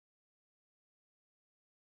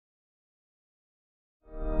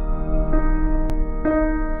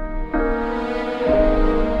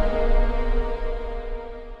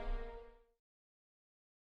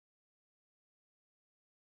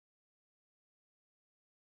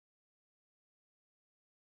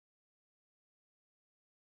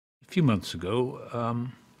few months ago,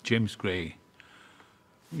 James Gray,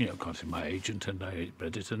 contacted my agent, and I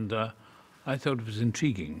read it, and I thought it was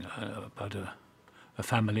intriguing about a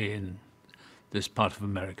family in this part of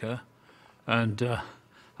America, and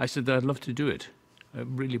I said that I'd love to do it. I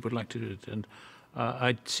really would like to do it, and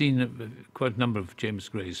I'd seen quite a number of James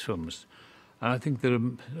Gray's films, and I think there are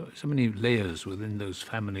so many layers within those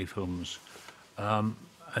family films, and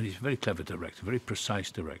he's a very clever director, very precise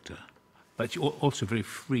director, but also very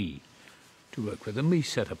free to work with. And we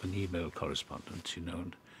set up an email correspondence,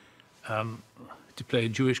 to play a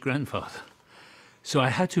Jewish grandfather. So I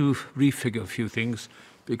had to refigure a few things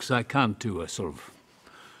because I can't do a sort of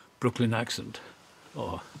Brooklyn accent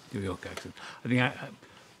or New York accent. I think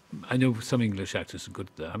I know some English actors are good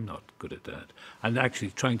at that. I'm not good at that. And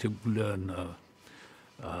actually trying to learn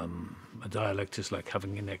a dialect is like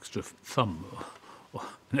having an extra thumb or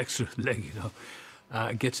an extra leg,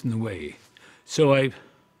 gets in the way. So I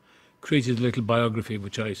created a little biography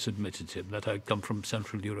which I submitted to him, that I'd come from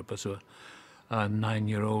Central Europe as a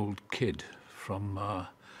 9-year-old kid from,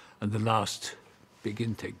 and the last big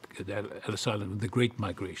intake at Ellis Island, the Great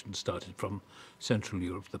Migration started from Central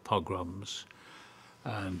Europe, the pogroms,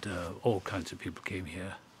 and all kinds of people came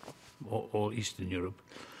here, all Eastern Europe,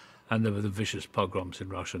 and there were the vicious pogroms in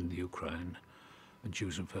Russia and the Ukraine, and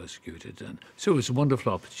Jews were persecuted, and so it was a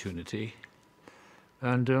wonderful opportunity,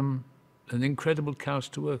 and an incredible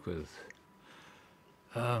cast to work with.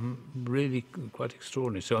 Really quite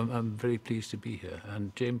extraordinary. So I'm very pleased to be here,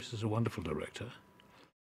 and James is a wonderful director.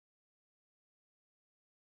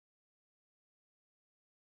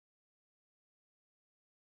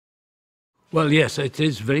 Well, yes, it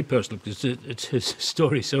is very personal because it's his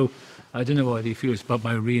story. So I don't know what he feels about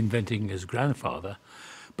my reinventing his grandfather,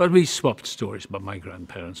 but we swapped stories about my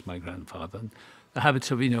grandparents, my grandfather, and the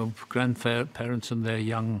habits of grandparents and their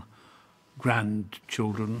young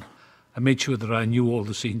grandchildren. I made sure that I knew all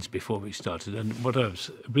the scenes before we started, and what I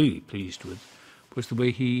was really pleased with was the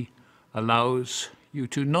way he allows you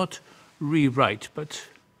to not rewrite, but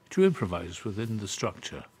to improvise within the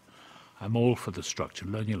structure. I'm all for the structure.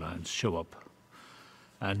 Learn your lines, show up,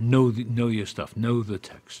 and know your stuff, know the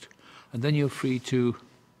text, and then you're free to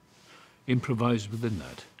improvise within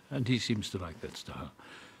that. And he seems to like that style,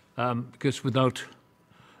 because without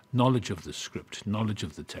knowledge of the script, knowledge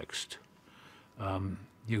of the text,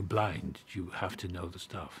 you're blind. You have to know the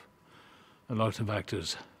stuff. A lot of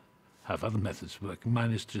actors have other methods of working.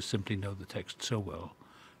 Mine is to simply know the text so well,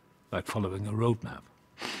 like following a roadmap.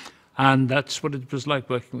 And that's what it was like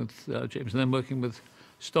working with James, and then working with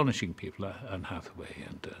astonishing people, Anne Hathaway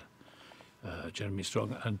and Jeremy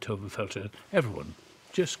Strong and Tove Felter, everyone,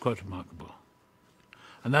 just quite remarkable.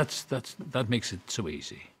 And that makes it so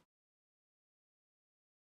easy.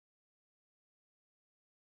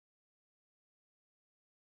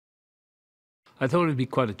 I thought it would be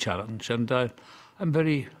quite a challenge, and I'm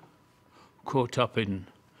very caught up in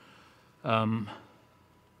my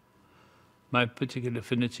particular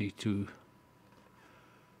affinity to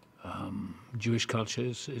Jewish culture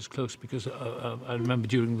is close, because I remember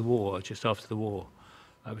during the war, just after the war,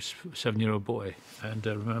 I was a 7-year-old boy, and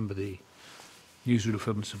I remember the newsreel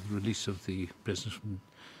films of the release of the prisoners from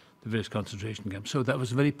the various concentration camps. So that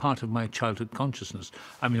was a very part of my childhood consciousness.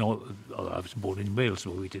 I mean, I was born in Wales,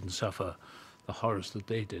 where we didn't suffer the horrors that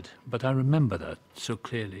they did, but I remember that so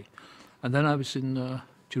clearly. And then I was in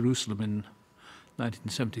Jerusalem in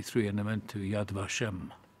 1973, and I went to Yad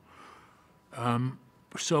Vashem.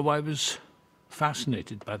 So I was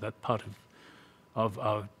fascinated by that part of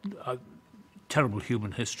our terrible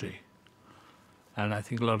human history. And I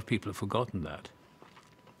think a lot of people have forgotten that.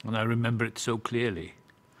 And I remember it so clearly.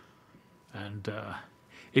 And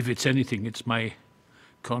if it's anything, it's my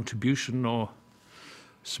contribution or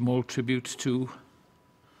small tribute to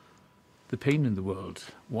the pain in the world.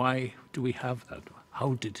 Why do we have that?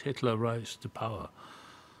 How did Hitler rise to power?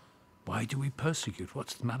 Why do we persecute?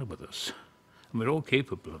 What's the matter with us? And we're all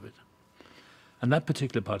capable of it. And that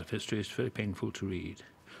particular part of history is very painful to read.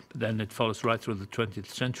 But then it follows right through the 20th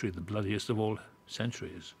century, the bloodiest of all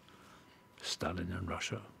centuries. Stalin in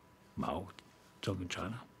Russia, Mao Zedong in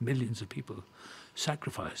China, millions of people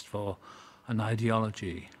sacrificed for an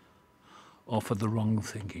ideology or for the wrong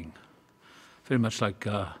thinking. Very much like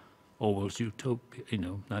Orwell's Utopia,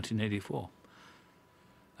 1984.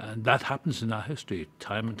 And that happens in our history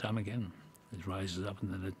time and time again. It rises up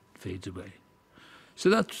and then it fades away.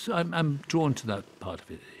 So I'm drawn to that part of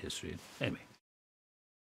history. Anyway.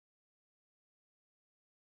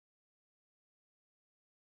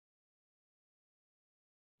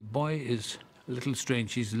 The boy is a little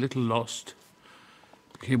strange. He's a little lost.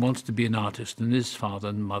 He wants to be an artist, and his father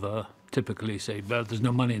and mother typically say, well, there's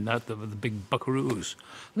no money in that, the big buckaroos.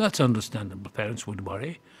 And that's understandable. Parents would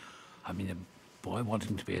worry. I mean, a boy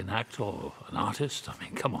wanting to be an actor or an artist, I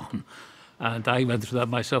mean, come on. And I went through that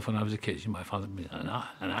myself when I was a kid. My father being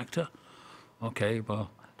an actor. Okay, well,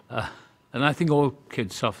 and I think all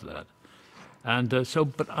kids suffer that. And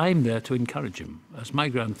but I'm there to encourage him, as my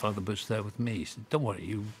grandfather was there with me. He said, don't worry,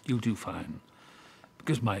 you'll do fine.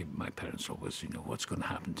 Because my parents always, what's going to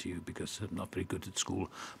happen to you because I'm not very good at school.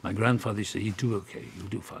 My grandfather said, you do okay, you'll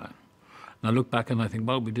do fine. And I look back and I think,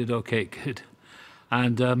 well, we did okay, kid.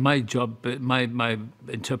 And my job, my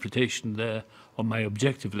interpretation there, or my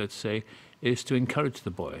objective, let's say, is to encourage the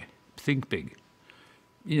boy. Think big.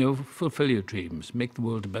 Fulfill your dreams, make the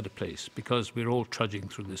world a better place, because we're all trudging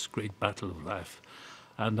through this great battle of life.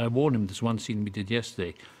 And I warned him, there's one scene we did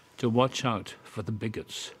yesterday, to watch out for the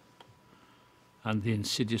bigots and the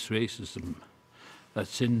insidious racism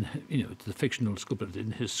that's in, the fictional school, but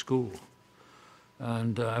in his school.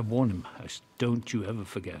 And I warn him, I said, don't you ever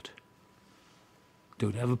forget.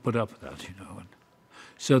 Don't ever put up with that, And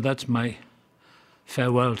so that's my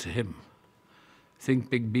farewell to him. Think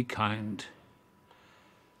big, be kind,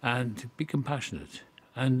 and be compassionate.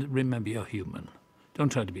 And remember, you're human.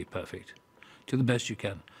 Don't try to be perfect. Do the best you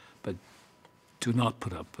can, but do not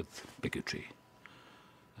put up with bigotry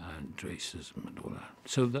and racism and all that.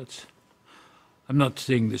 So I'm not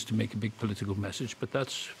saying this to make a big political message, but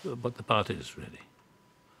that's what the part is, really.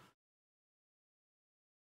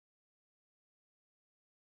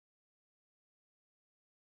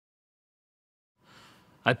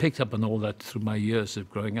 I picked up on all that through my years of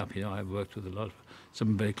growing up. I worked with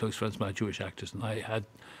some very close friends, my Jewish actors,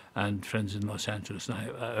 and friends in Los Angeles.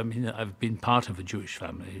 And I've been part of a Jewish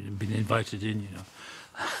family, and been invited in,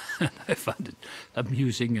 And I find it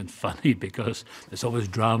amusing and funny because there's always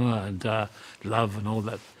drama and love and all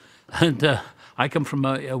that. And I come from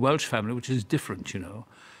a Welsh family, which is different,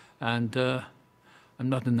 And I'm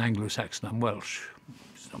not an Anglo-Saxon, I'm Welsh.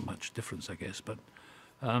 There's not much difference, I guess. But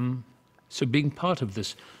so being part of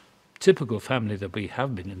this typical family that we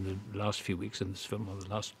have been in the last few weeks in this film, or the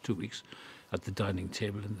last 2 weeks, at the dining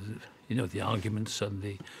table, and the arguments and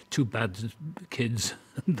the two bad kids,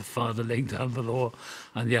 and the father laying down the law,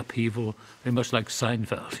 and the upheaval, very much like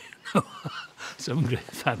Seinfeld. So I'm a great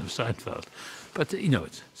fan of Seinfeld, but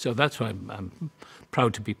so that's why I'm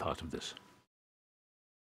proud to be part of this.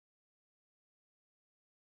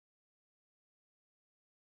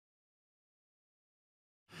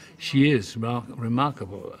 She is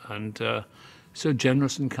remarkable and so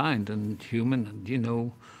generous and kind and human,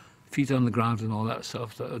 and feet on the ground and all that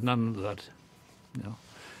stuff. None of that,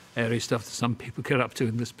 airy stuff that some people get up to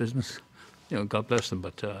in this business. God bless them.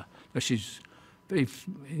 But she's very,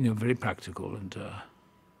 very practical and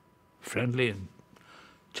friendly and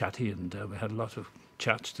chatty, and we had a lot of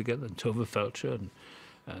chats together. And Tova Felcher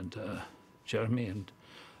and Jeremy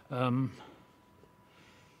and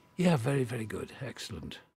yeah, very, very good,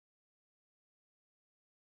 excellent.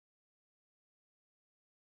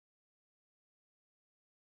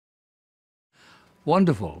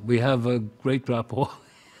 Wonderful. We have a great rapport.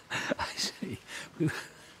 I see.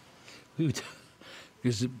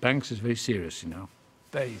 Because Banks is very serious,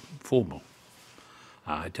 very formal.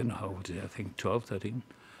 I don't know how old he is, I think 12, 13,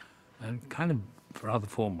 and kind of rather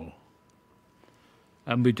formal.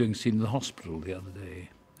 And we're doing a scene in the hospital the other day,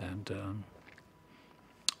 and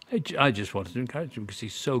I just wanted to encourage him because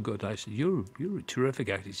he's so good. I said, you're a terrific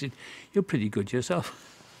actor. He said, you're pretty good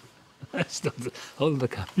yourself. I started holding the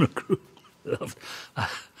camera crew.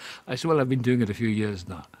 I said, well, I've been doing it a few years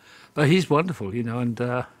now. But he's wonderful,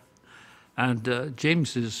 and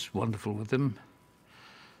James is wonderful with him.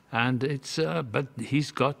 And it's, but he's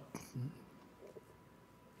got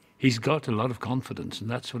a lot of confidence, and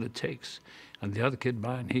that's what it takes. And the other kid,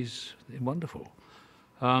 Brian, he's wonderful.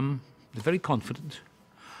 They're very confident.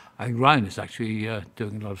 I think Ryan is actually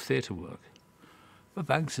doing a lot of theatre work. But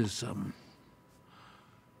Banks is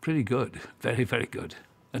pretty good, very, very good.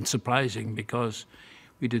 And surprising, because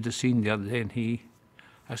we did a scene the other day and he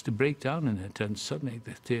has to break down in it, and suddenly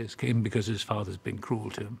the tears came because his father's been cruel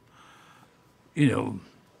to him.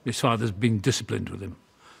 His father's being disciplined with him.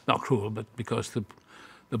 Not cruel, but because the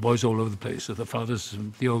boy's all over the place. So the father's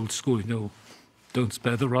the old school, don't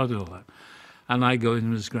spare the rod and all that. And I go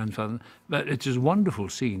in with his grandfather. But it's a wonderful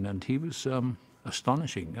scene, and he was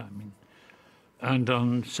astonishing. And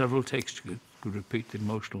on several takes, you could repeat the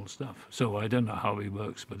emotional stuff. So I don't know how he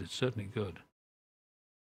works, but it's certainly good.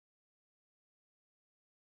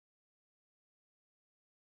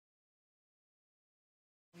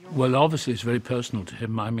 Well, obviously it's very personal to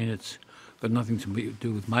him. It's got nothing to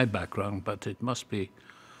do with my background, but it must be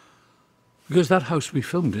Because that house we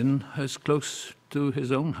filmed in is close to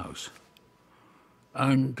his own house.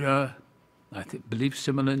 And believe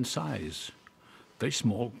similar in size. Very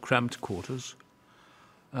small, cramped quarters.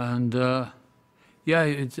 And yeah,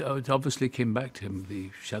 it obviously came back to him, the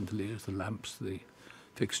chandeliers, the lamps, the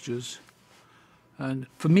fixtures. And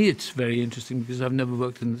for me, it's very interesting because I've never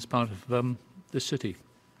worked in this part of the city.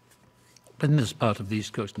 In this part of the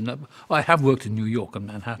East Coast. I have worked in New York and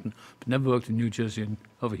Manhattan, but never worked in New Jersey and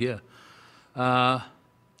over here.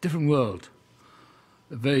 Different world.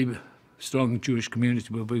 A very strong Jewish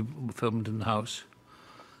community where we filmed in the house.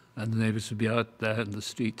 And the neighbors would be out there in the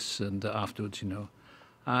streets and afterwards, you know.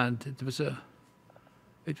 And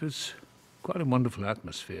it was quite a wonderful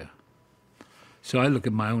atmosphere. So I look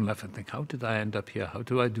at my own life and think, how did I end up here? How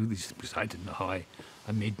do I do these? Because I didn't know how I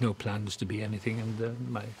made no plans to be anything. And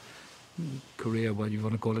my career, what you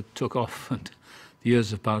want to call it, took off. And the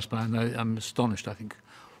years have passed by and I'm astonished. I think,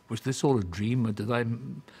 was this all a dream or did I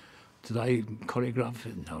choreograph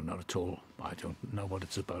it? No, not at all. I don't know what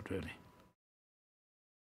it's about, really.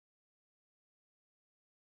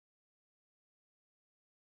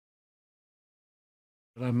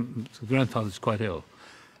 The grandfather's quite ill.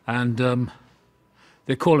 And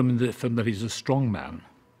they call him in the film that he's a strong man,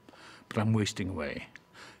 but I'm wasting away.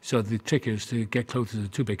 So the trick is to get clothes that are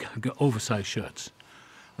too big, oversized shirts.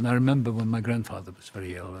 And I remember when my grandfather was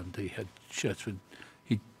very ill and he had shirts with,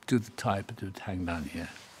 he'd do the tie, but it would hang down here.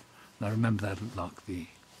 And I remember that lock, the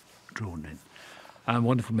drawn in. I'm a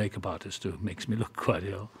wonderful makeup artist who makes me look quite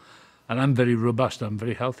ill. And I'm very robust, I'm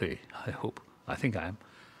very healthy, I hope. I think I am,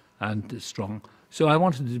 and strong. So I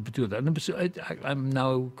wanted to do that. And I'm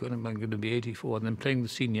now I'm going to be 84, and I'm playing the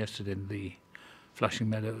scene yesterday in the Flushing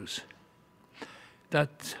Meadows.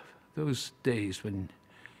 Those days when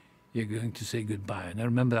you're going to say goodbye. And I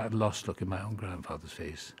remember that lost look in my own grandfather's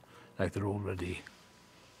face, like they're already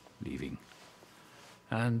leaving.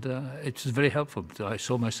 And it was very helpful. So I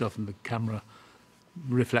saw myself in the camera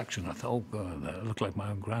reflection. I thought, oh God, I look like my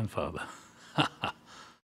own grandfather.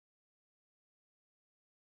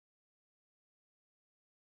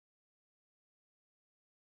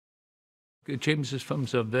 James's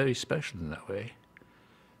films are very special in that way.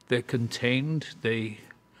 They're contained, they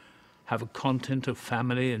have a content of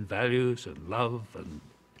family and values and love and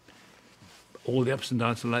all the ups and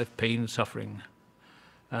downs of life, pain and suffering.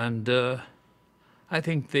 And I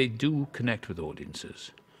think they do connect with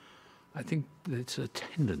audiences. I think it's a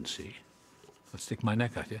tendency, I'll stick my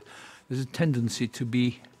neck out here, there's a tendency to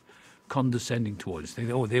be condescending towards. They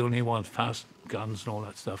think, oh, they only want fast guns and all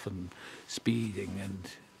that stuff and speeding and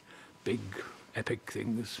big epic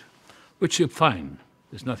things, which are fine.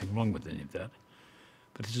 There's nothing wrong with any of that.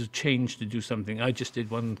 But it's a change to do something. I just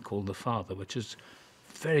did one called The Father, which is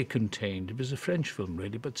very contained. It was a French film,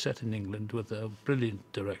 really, but set in England with a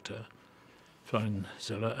brilliant director, Florian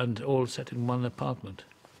Zeller, and all set in one apartment,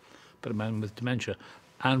 but a man with dementia.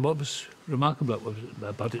 And what was remarkable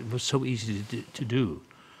about it was so easy to do.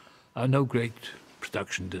 No great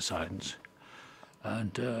production designs.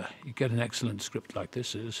 And you get an excellent script like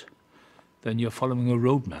this is, then you're following a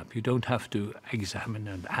roadmap. You don't have to examine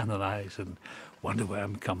and analyze and wonder where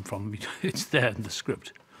I'm come from. It's there in the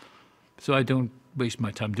script. So I don't waste my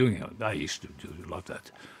time doing it. I used to do a lot of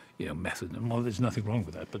that, method. And well, there's nothing wrong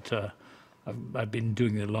with that, but I've been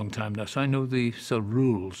doing it a long time now. So I know the sort of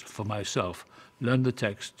rules for myself. Learn the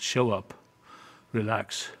text, show up,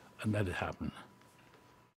 relax, and let it happen.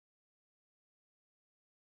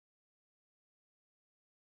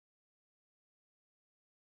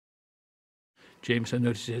 James, I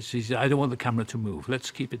noticed, he said, I don't want the camera to move. Let's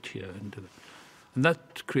keep it here. And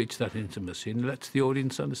that creates that intimacy and lets the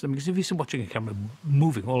audience understand. Because if you're watching a camera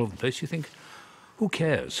moving all over the place, you think, who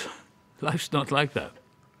cares? Life's not like that.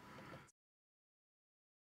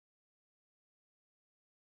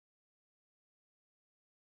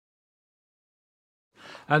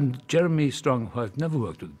 And Jeremy Strong, who I've never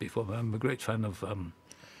worked with before, but I'm a great fan of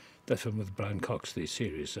that film with Brian Cox, the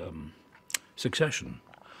series, Succession.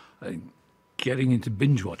 Getting into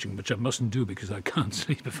binge watching, which I mustn't do because I can't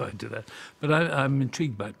sleep if I do that. But I'm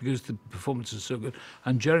intrigued by it because the performance is so good,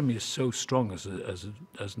 and Jeremy is so strong as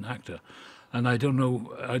an actor. And I don't know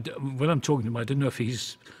when I'm talking to him, I don't know if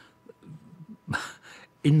he's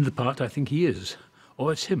in the part. I think he is,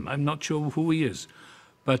 or it's him. I'm not sure who he is,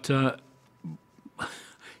 but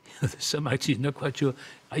some actually not quite sure.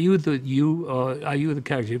 Are you or are you the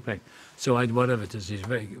character you're playing? So whatever it is, he's a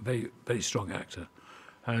very, very, very strong actor.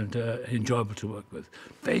 And enjoyable to work with.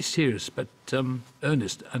 Very serious, but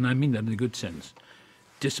earnest, and I mean that in a good sense.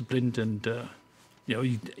 Disciplined, and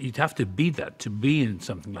you'd have to be that to be in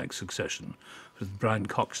something like Succession with Brian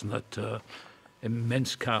Cox and that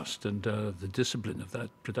immense cast and the discipline of that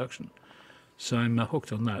production. So I'm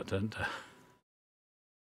hooked on that. And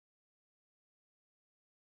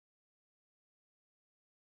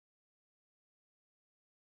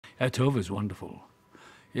Tova's wonderful.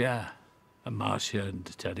 Yeah, and Marcia and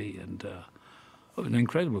Teddy and an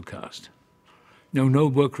incredible cast. No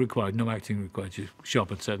work required, no acting required. You show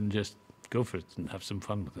up at set and just go for it and have some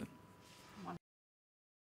fun with it.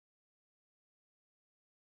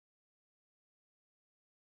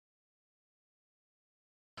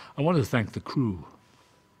 I want to thank the crew.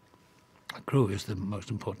 The crew is the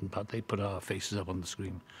most important part. They put our faces up on the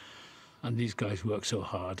screen. And these guys work so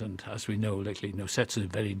hard, and as we know lately, sets are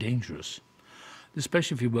very dangerous,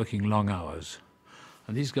 especially if you're working long hours.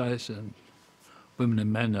 And these guys, women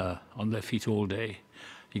and men, are on their feet all day.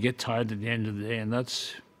 You get tired at the end of the day, and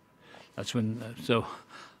that's when. So,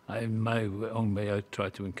 in my own way, I try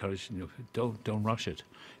to encourage, don't rush it.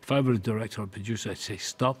 If I were a director or producer, I'd say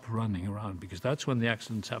stop running around, because that's when the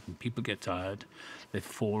accidents happen. People get tired, they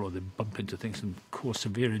fall or they bump into things and cause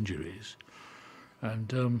severe injuries.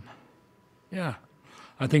 And yeah,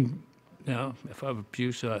 I think if I were a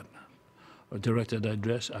producer or director, I'd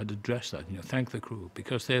address that. Thank the crew,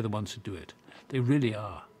 because they're the ones who do it. They really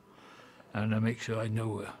are, and I make sure I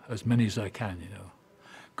know as many as I can.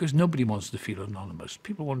 Because nobody wants to feel anonymous.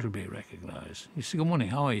 People want to be recognised. You say, "Good morning,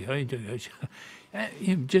 how are you? How are you doing?"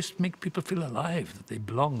 You just make people feel alive, that they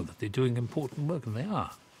belong, that they're doing important work, and they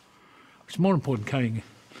are. It's more important carrying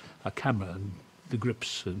a camera and the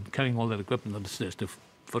grips and carrying all that equipment on the stairs to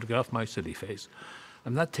photograph my silly face,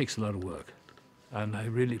 and that takes a lot of work, and I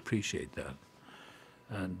really appreciate that.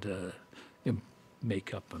 And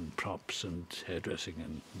makeup and props and hairdressing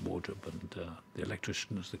and wardrobe and the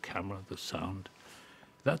electricians, the camera, the sound.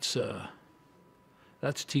 That's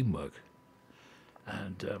teamwork,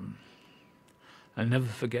 and I'll never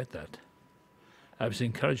forget that. I was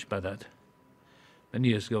encouraged by that many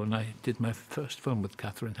years ago, and I did my first film with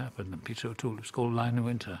Catherine Hepburn and Peter O'Toole. It was called Line of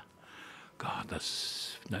Winter. God,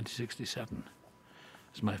 that's 1967.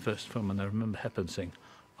 It was my first film, and I remember Hepburn saying,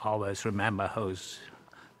 "Always remember who's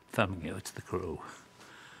filming you, it's the crew.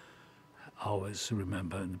 Always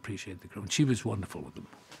remember and appreciate the crew." And she was wonderful with them.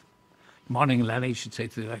 "Morning, Lenny," she'd say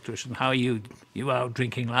to the electrician. "How are you? You were out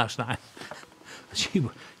drinking last night?"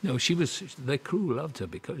 The crew loved her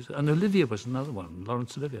and Olivia was another one,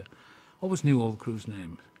 Laurence Olivier. Always knew all the crew's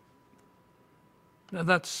names. Now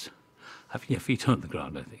that's having your feet on the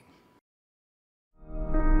ground, I think.